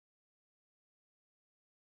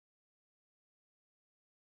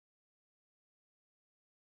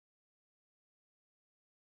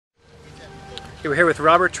We're here with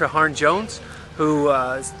Robert Treharne-Jones, who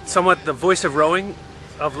is somewhat the voice of rowing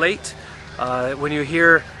of late. When you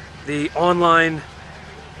hear the online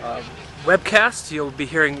webcast, you'll be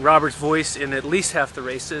hearing Robert's voice in at least half the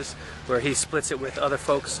races, where he splits it with other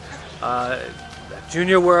folks.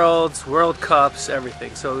 Junior Worlds, World Cups,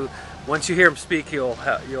 everything. So once you hear him speak, you'll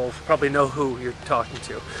probably know who you're talking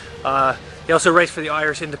to. He also raced for the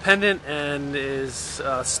Irish Independent and is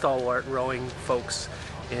stalwart rowing folks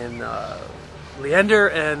in Leander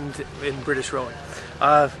and in British rowing.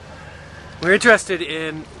 We're interested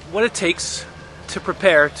in what it takes to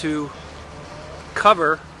prepare to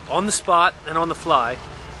cover on the spot and on the fly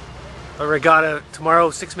a regatta tomorrow.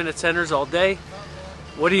 6-minute centers all day.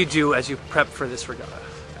 What do you do as you prep for this regatta?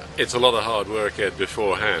 It's a lot of hard work, Ed,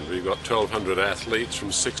 beforehand. We've got 1,200 athletes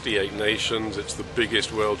from 68 nations. It's the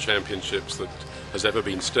biggest world championships that has ever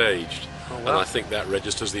been staged. Oh, wow. And I think that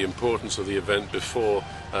registers the importance of the event before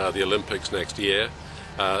the Olympics next year.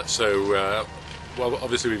 Well,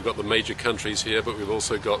 obviously we've got the major countries here, but we've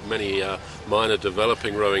also got many minor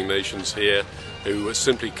developing rowing nations here who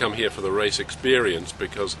simply come here for the race experience,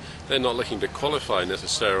 because they're not looking to qualify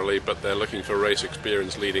necessarily, but they're looking for race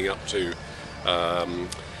experience leading up to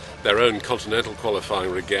their own continental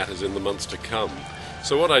qualifying regattas in the months to come.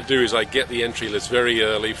 So what I do is I get the entry list very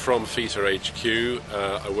early from FITA HQ.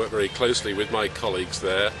 I work very closely with my colleagues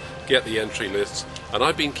there, get the entry lists, and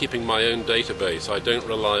I've been keeping my own database. I don't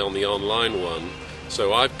rely on the online one.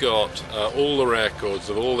 So I've got all the records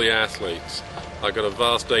of all the athletes. I've got a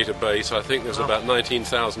vast database. I think there's about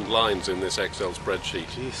 19,000 lines in this Excel spreadsheet.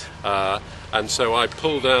 And so I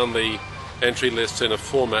pull down the entry lists in a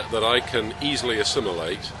format that I can easily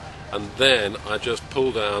assimilate, and then I just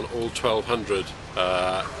pull down all 1,200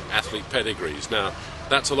 athlete pedigrees. Now,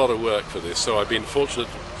 that's a lot of work for this, so I've been fortunate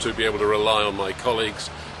to be able to rely on my colleagues,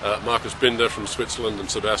 Markus Binder from Switzerland and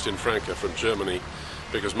Sebastian Franke from Germany,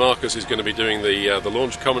 because Markus is going to be doing the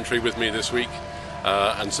launch commentary with me this week,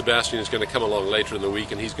 and Sebastian is going to come along later in the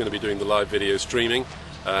week, and he's going to be doing the live video streaming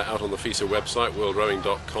out on the FISA website,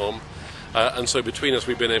 worldrowing.com. And so between us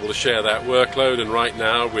we've been able to share that workload, and right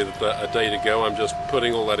now, with a day to go, I'm just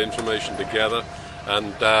putting all that information together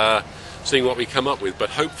and seeing what we come up with.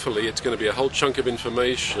 But hopefully it's going to be a whole chunk of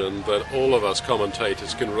information that all of us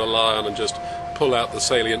commentators can rely on and just pull out the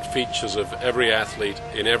salient features of every athlete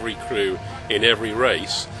in every crew in every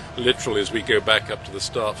race, literally as we go back up to the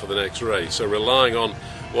start for the next race. So relying on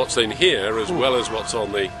what's in here as well as what's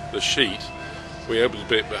on the sheet, we hope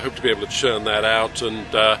to be able to churn that out, and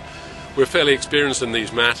we're fairly experienced in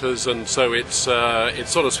these matters, and so it's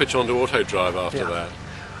sort of switch on to auto drive after that.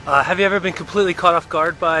 Have you ever been completely caught off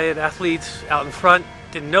guard by an athlete out in front?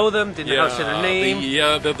 Didn't know them, didn't know how to say their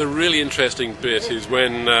name? The really interesting bit is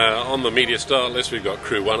when on the media start list we've got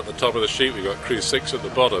crew 1 at the top of the sheet, we've got crew 6 at the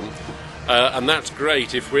bottom, and that's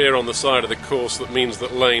great if we're on the side of the course that means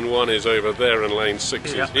that lane 1 is over there and lane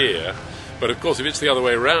 6 is here. But of course if it's the other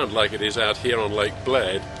way around, like it is out here on Lake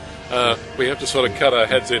Bled, we have to sort of cut our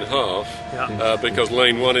heads in half because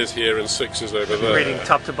lane 1 is here and 6 is over there. Reading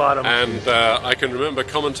top to bottom. And I can remember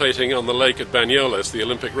commentating on the lake at Banyoles, the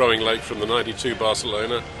Olympic rowing lake from the '92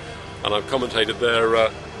 Barcelona, and I've commentated there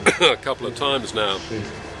a couple of times now.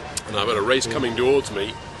 And I've got a race coming towards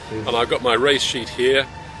me, and I've got my race sheet here,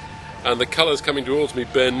 and the colours coming towards me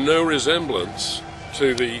bear no resemblance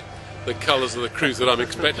to the colours of the crews that I'm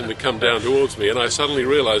expecting to come down towards me, and I suddenly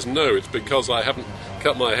realise, no, it's because I haven't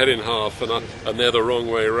cut my head in half and they're the wrong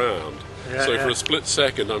way around. So for a split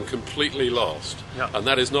second I'm completely lost, and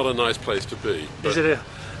that is not a nice place to be. Is it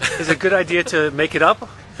a good idea to make it up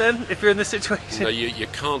then if you're in this situation? No, you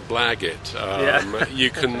can't blag it. You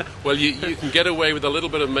can get away with a little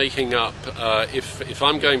bit of making up if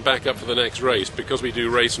I'm going back up for the next race, because we do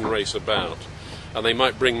race and race about, and they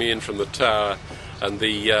might bring me in from the tower and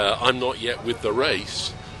I'm not yet with the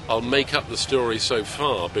race. I'll make up the story so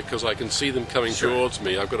far because I can see them coming towards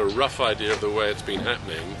me. I've got a rough idea of the way it's been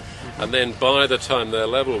happening, and then by the time they're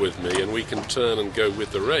level with me and we can turn and go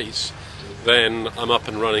with the race, then I'm up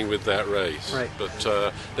and running with that race.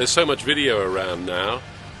 But there's so much video around now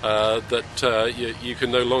that you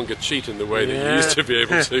can no longer cheat in the way that you used to be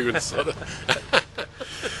able to. And sort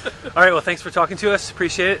of All right, well, thanks for talking to us.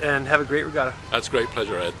 Appreciate it, and have a great regatta. That's a great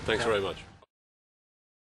pleasure, Ed. Thanks very much.